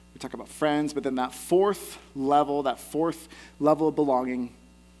 we talk about friends, but then that fourth level of belonging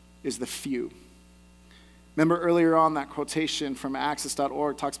is the few. Remember earlier on that quotation from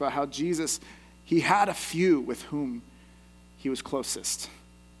Access.org talks about how Jesus, he had a few with whom he was closest.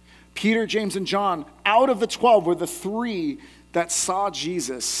 Peter, James, and John, out of the 12, were the three that saw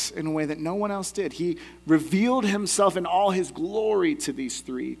Jesus in a way that no one else did. He revealed himself in all his glory to these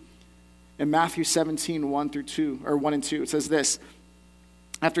three. In Matthew 17, 1 and 2, it says this,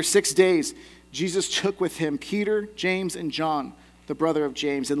 after 6 days, Jesus took with him Peter, James, and John, the brother of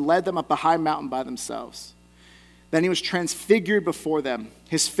James, and led them up a high mountain by themselves. Then he was transfigured before them.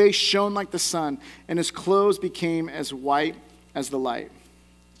 His face shone like the sun, and his clothes became as white as the light.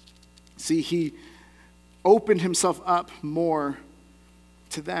 See, he opened himself up more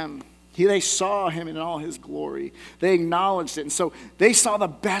to them. They saw him in all his glory. They acknowledged it. And so they saw the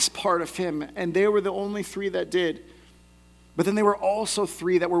best part of him, and they were the only three that did. But then there were also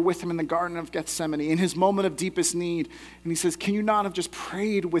three that were with him in the Garden of Gethsemane in his moment of deepest need. And he says, can you not have just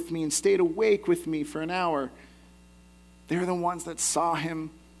prayed with me and stayed awake with me for an hour? They're the ones that saw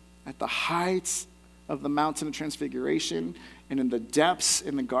him at the heights of the mountain of transfiguration and in the depths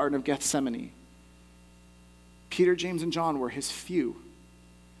in the Garden of Gethsemane. Peter, James, and John were his few.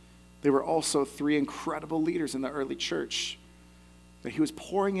 They were also three incredible leaders in the early church that he was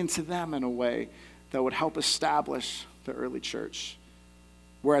pouring into them in a way that would help establish the early church.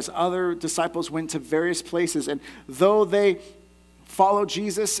 Whereas other disciples went to various places, and though they followed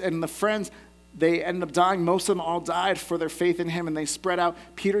Jesus and the friends, they ended up dying. Most of them all died for their faith in him, and they spread out.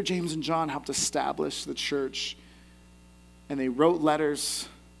 Peter, James, and John helped establish the church, and they wrote letters.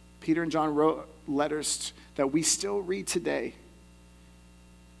 Peter and John wrote letters that we still read today.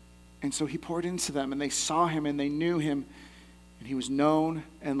 And so he poured into them, and they saw him, and they knew him, and he was known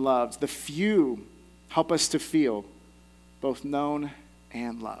and loved. The few help us to feel both known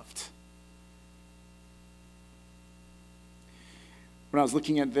and loved. When I was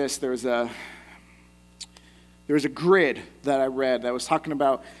looking at this, there was a grid that I read that was talking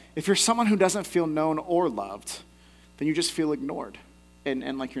about if you're someone who doesn't feel known or loved, then you just feel ignored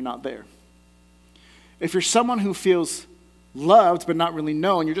and like you're not there. If you're someone who feels loved but not really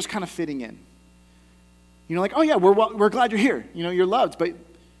known, you're just kind of fitting in. You know, like, oh yeah, we're glad you're here. You know, you're loved, but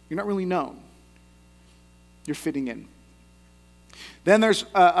you're not really known. You're fitting in. Then there's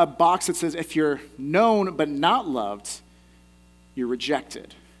a box that says if you're known but not loved, you're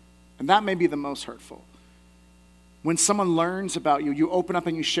rejected. And that may be the most hurtful. When someone learns about you, you open up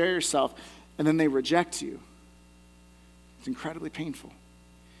and you share yourself, and then they reject you. It's incredibly painful.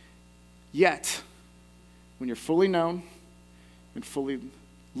 Yet, when you're fully known and fully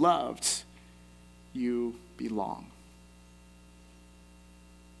loved, you belong.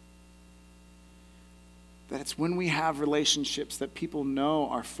 That it's when we have relationships that people know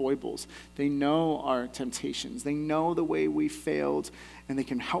our foibles, they know our temptations, they know the way we failed, and they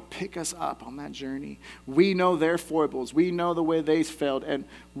can help pick us up on that journey. We know their foibles, we know the way they failed, and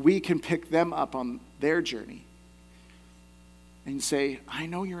we can pick them up on their journey. And say, I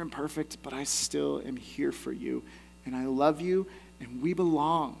know you're imperfect, but I still am here for you, and I love you, and we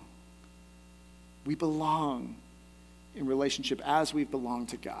belong. We belong in relationship as we've belonged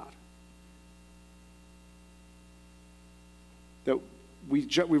to God. That we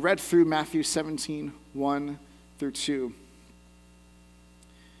read through Matthew 17, 1 through 2.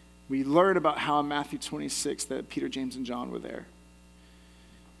 We learned about how in Matthew 26 that Peter, James, and John were there.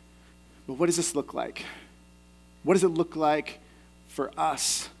 But what does this look like? What does it look like for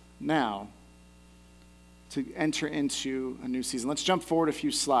us now to enter into a new season? Let's jump forward a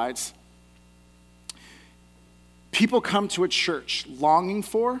few slides. People come to a church longing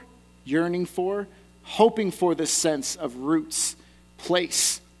for, yearning for, hoping for this sense of roots,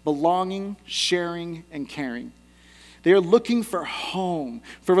 place, belonging, sharing, and caring. They are looking for home,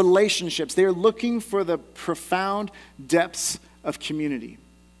 for relationships. They are looking for the profound depths of community.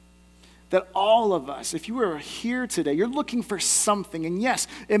 That all of us, if you are here today, you're looking for something. And yes,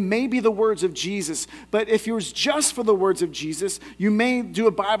 it may be the words of Jesus, but if it was just for the words of Jesus, you may do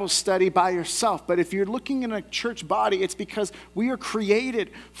a Bible study by yourself. But if you're looking in a church body, it's because we are created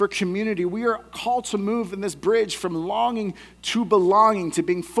for community. We are called to move in this bridge from longing to belonging, to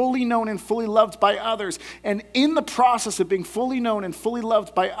being fully known and fully loved by others. And in the process of being fully known and fully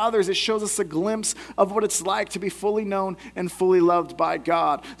loved by others, it shows us a glimpse of what it's like to be fully known and fully loved by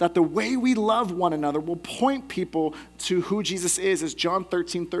God. That the way we love one another will point people to who Jesus is, as John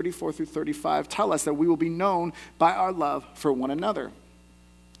 13, 34 through 35 tell us, that we will be known by our love for one another.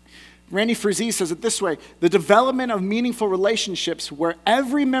 Randy Frazee says it this way: the development of meaningful relationships where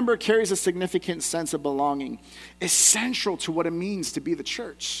every member carries a significant sense of belonging is central to what it means to be the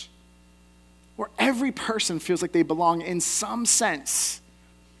church, where every person feels like they belong in some sense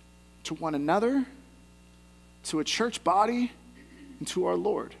to one another, to a church body, and to our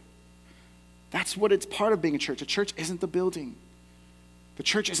Lord. That's what it's part of being a church. A church isn't the building. The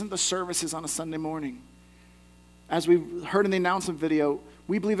church isn't the services on a Sunday morning. As we heard in the announcement video,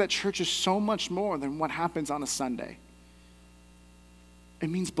 we believe that church is so much more than what happens on a Sunday. It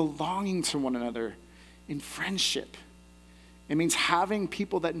means belonging to one another in friendship. It means having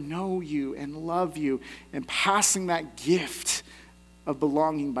people that know you and love you and passing that gift of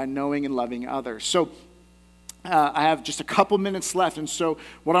belonging by knowing and loving others. So I have just a couple minutes left, and so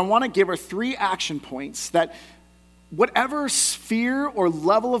what I want to give are 3 action points that whatever sphere or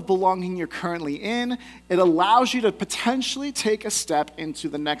level of belonging you're currently in, it allows you to potentially take a step into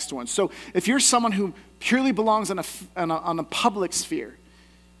the next one. So if you're someone who purely belongs on a public sphere,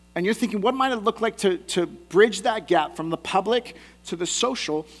 and you're thinking, what might it look like to bridge that gap from the public to the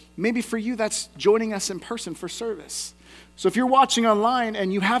social? Maybe for you, that's joining us in person for service. So if you're watching online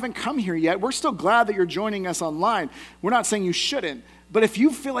and you haven't come here yet, we're still glad that you're joining us online. We're not saying you shouldn't. But if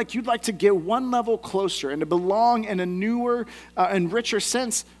you feel like you'd like to get one level closer and to belong in a newer and richer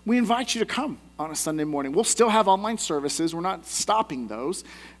sense, we invite you to come on a Sunday morning. We'll still have online services. We're not stopping those.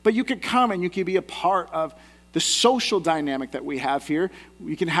 But you could come and you could be a part of the social dynamic that we have here.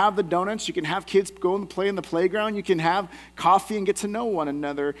 You can have the donuts. You can have kids go and play in the playground. You can have coffee and get to know one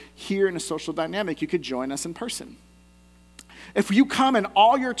another here in a social dynamic. You could join us in person. If you come in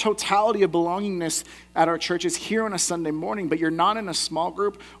all your totality of belongingness at our churches here on a Sunday morning, but you're not in a small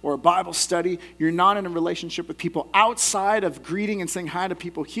group or a Bible study, you're not in a relationship with people outside of greeting and saying hi to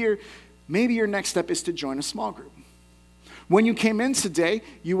people here, maybe your next step is to join a small group. When you came in today,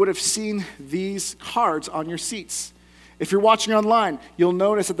 you would have seen these cards on your seats. If you're watching online, you'll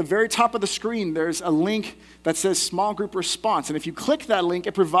notice at the very top of the screen, there's a link that says small group response. And if you click that link,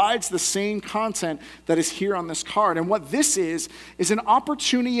 it provides the same content that is here on this card. And what this is an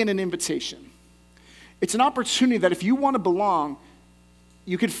opportunity and an invitation. It's an opportunity that if you want to belong,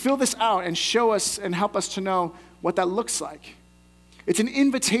 you could fill this out and show us and help us to know what that looks like. It's an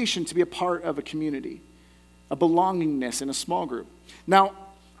invitation to be a part of a community, a belongingness in a small group. Now,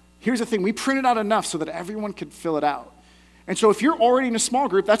 here's the thing. We printed out enough so that everyone could fill it out. And so if you're already in a small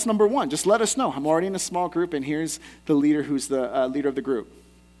group, that's number one. Just let us know. I'm already in a small group, and here's the leader who's the leader of the group.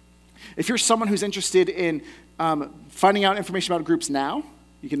 If you're someone who's interested in finding out information about groups now,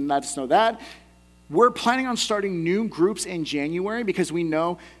 you can let us know that. We're planning on starting new groups in January because we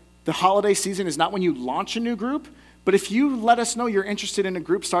know the holiday season is not when you launch a new group. But if you let us know you're interested in a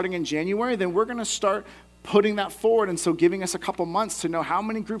group starting in January, then we're going to start putting that forward, and so giving us a couple months to know how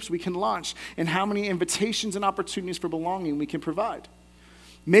many groups we can launch and how many invitations and opportunities for belonging we can provide.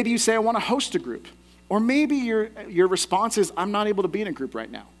 Maybe you say, I want to host a group. Or maybe your response is, I'm not able to be in a group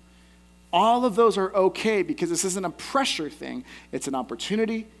right now. All of those are okay because this isn't a pressure thing. It's an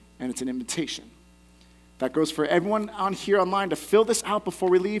opportunity and it's an invitation. That goes for everyone on here online to fill this out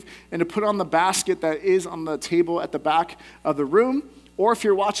before we leave and to put on the basket that is on the table at the back of the room. Or if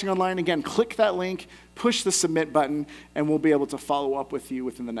you're watching online, again, click that link, push the submit button, and we'll be able to follow up with you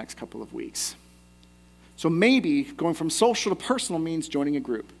within the next couple of weeks. So maybe going from social to personal means joining a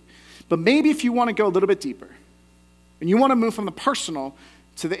group. But maybe if you want to go a little bit deeper, and you want to move from the personal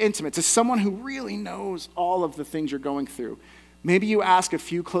to the intimate, to someone who really knows all of the things you're going through, maybe you ask a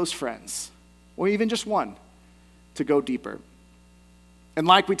few close friends, or even just one, to go deeper. And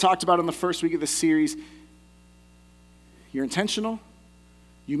like we talked about in the first week of the series, you're intentional,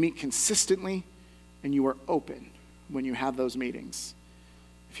 you meet consistently, and you are open when you have those meetings.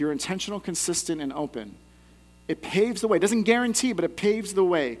 If you're intentional, consistent, and open, it paves the way. It doesn't guarantee, but it paves the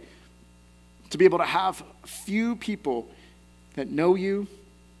way to be able to have a few people that know you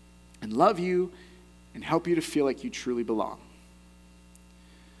and love you and help you to feel like you truly belong.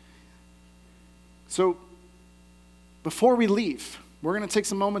 So before we leave, we're going to take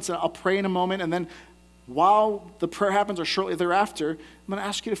some moments, and I'll pray in a moment, and then while the prayer happens or shortly thereafter, I'm going to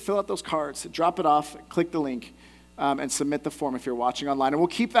ask you to fill out those cards, drop it off, click the link, and submit the form if you're watching online. And we'll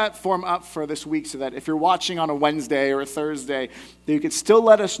keep that form up for this week so that if you're watching on a Wednesday or a Thursday, that you can still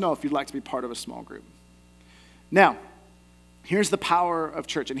let us know if you'd like to be part of a small group. Now, here's the power of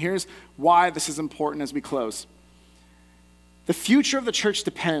church, and here's why this is important as we close. The future of the church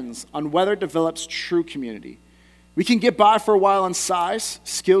depends on whether it develops true community. We can get by for a while on size,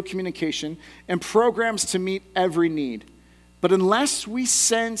 skill, communication, and programs to meet every need. But unless we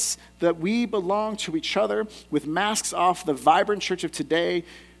sense that we belong to each other with masks off, the vibrant church of today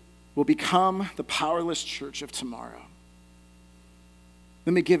will become the powerless church of tomorrow.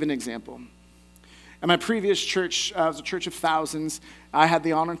 Let me give an example. At my previous church, it was a church of thousands. I had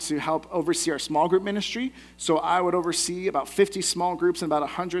the honor to help oversee our small group ministry. So I would oversee about 50 small groups and about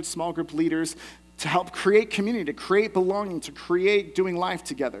 100 small group leaders to help create community, to create belonging, to create doing life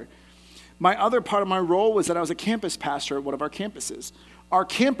together. My other part of my role was that I was a campus pastor at one of our campuses. Our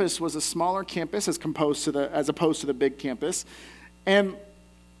campus was a smaller campus as opposed to the big campus. And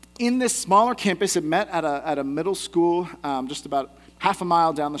in this smaller campus, it met at a middle school just about half a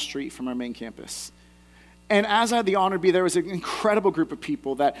mile down the street from our main campus. And as I had the honor to be there, was an incredible group of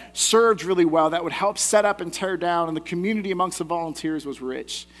people that served really well, that would help set up and tear down, and the community amongst the volunteers was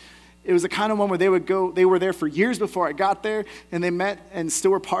rich. It was the kind of one where they were there for years before I got there, and they met and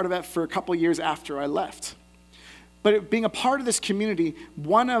still were part of it for a couple of years after I left. But being a part of this community,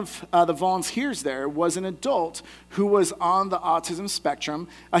 one of the volunteers there was an adult who was on the autism spectrum.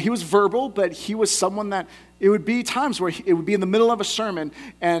 He was verbal, but he was someone that it would be times where it would be in the middle of a sermon,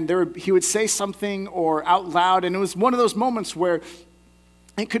 and he would say something or out loud, and it was one of those moments where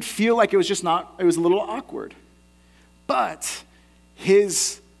it could feel like it was a little awkward. but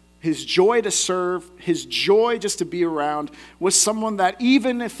his joy to serve, his joy just to be around was someone that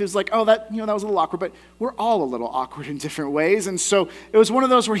even if it's like, oh, that was a little awkward, but we're all a little awkward in different ways. And so it was one of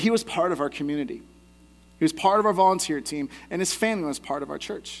those where he was part of our community. He was part of our volunteer team, and his family was part of our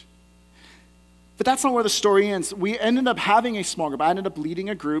church. But that's not where the story ends. We ended up having a small group. I ended up leading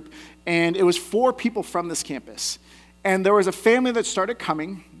a group, and it was 4 people from this campus. And there was a family that started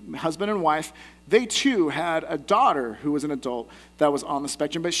coming, husband and wife. They too had a daughter who was an adult that was on the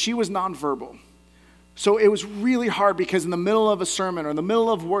spectrum, but she was nonverbal. So it was really hard because in the middle of a sermon or in the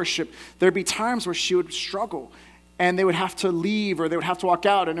middle of worship, there'd be times where she would struggle and they would have to leave or they would have to walk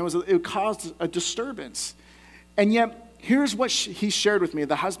out, and it caused a disturbance. And yet, here's what he shared with me,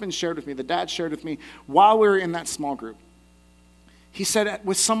 the husband shared with me, the dad shared with me while we were in that small group. He said,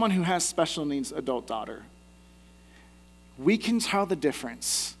 with someone who has special needs adult daughter, we can tell the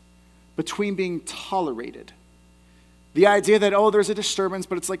difference between being tolerated. The idea that, oh, there's a disturbance,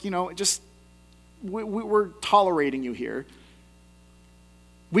 but it's like, we're tolerating you here.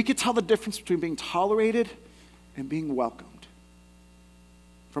 We could tell the difference between being tolerated and being welcomed,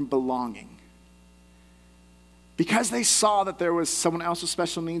 from belonging. Because they saw that there was someone else with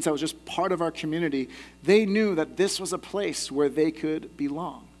special needs that was just part of our community, they knew that this was a place where they could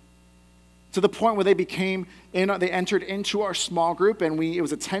belong. To the point where they entered into our small group, and it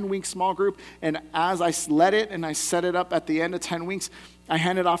was a 10-week small group, and as I led it and I set it up at the end of 10 weeks, I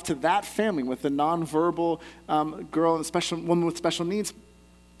handed off to that family with the nonverbal girl and the woman with special needs.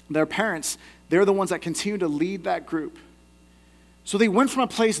 Their parents, they're the ones that continue to lead that group. So they went from a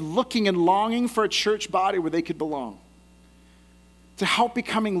place looking and longing for a church body where they could belong to help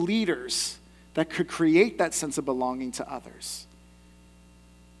becoming leaders that could create that sense of belonging to others.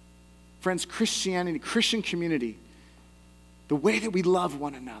 Friends, Christianity, Christian community, the way that we love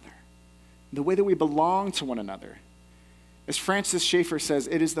one another, the way that we belong to one another, as Francis Schaeffer says,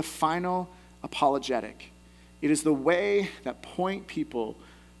 it is the final apologetic. It is the way that point people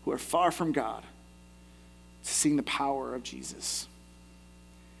who are far from God to seeing the power of Jesus.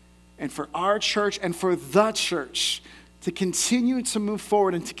 And for our church and for the church to continue to move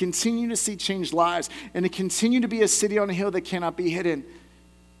forward and to continue to see changed lives and to continue to be a city on a hill that cannot be hidden,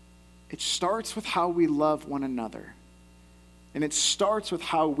 it starts with how we love one another. And it starts with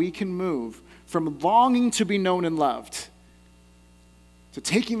how we can move from longing to be known and loved to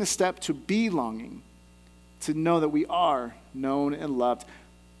taking the step to belonging, to know that we are known and loved.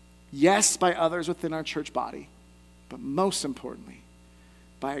 Yes, by others within our church body, but most importantly,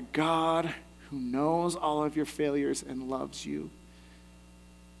 by a God who knows all of your failures and loves you.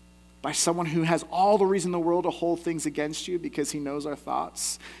 By someone who has all the reason in the world to hold things against you because he knows our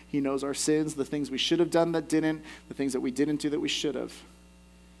thoughts, he knows our sins, the things we should have done that didn't, the things that we didn't do that we should have.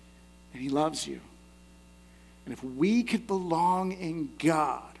 And he loves you. And if we could belong in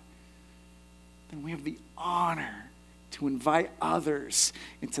God, then we have the honor to invite others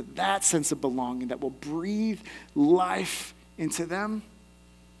into that sense of belonging that will breathe life into them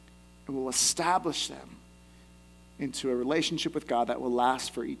and will establish them into a relationship with God that will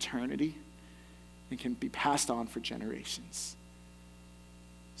last for eternity and can be passed on for generations.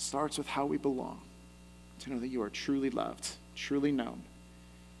 It starts with how we belong, to know that you are truly loved, truly known,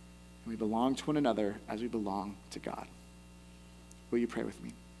 and we belong to one another as we belong to God. Will you pray with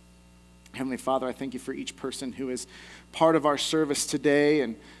me? Heavenly Father, I thank you for each person who is part of our service today.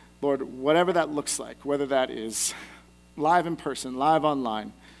 And Lord, whatever that looks like, whether that is live in person, live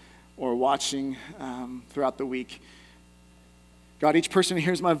online, or watching throughout the week, God, each person who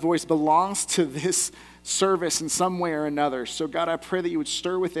hears my voice belongs to this service in some way or another. So God, I pray that you would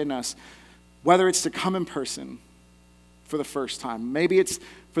stir within us, whether it's to come in person for the first time. Maybe it's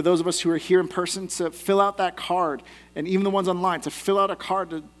for those of us who are here in person to fill out that card, and even the ones online, to fill out a card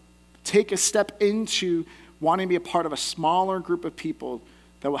to take a step into wanting to be a part of a smaller group of people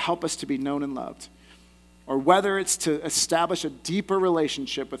that will help us to be known and loved. Or whether it's to establish a deeper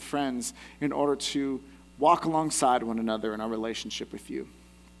relationship with friends in order to walk alongside one another in our relationship with you.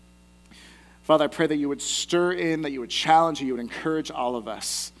 Father, I pray that you would stir in, that you would challenge, that you would encourage all of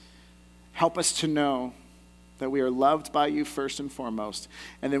us. Help us to know that we are loved by you first and foremost.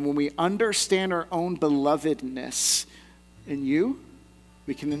 And then when we understand our own belovedness in you,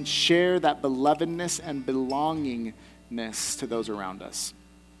 we can then share that belovedness and belongingness to those around us.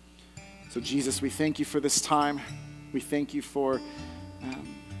 So Jesus, we thank you for this time. We thank you for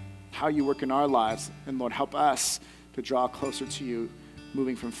how you work in our lives. And Lord, help us to draw closer to you,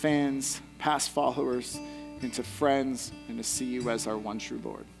 moving from fans, past followers, into friends, and to see you as our one true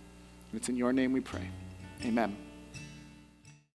Lord. And it's in your name we pray. Amen.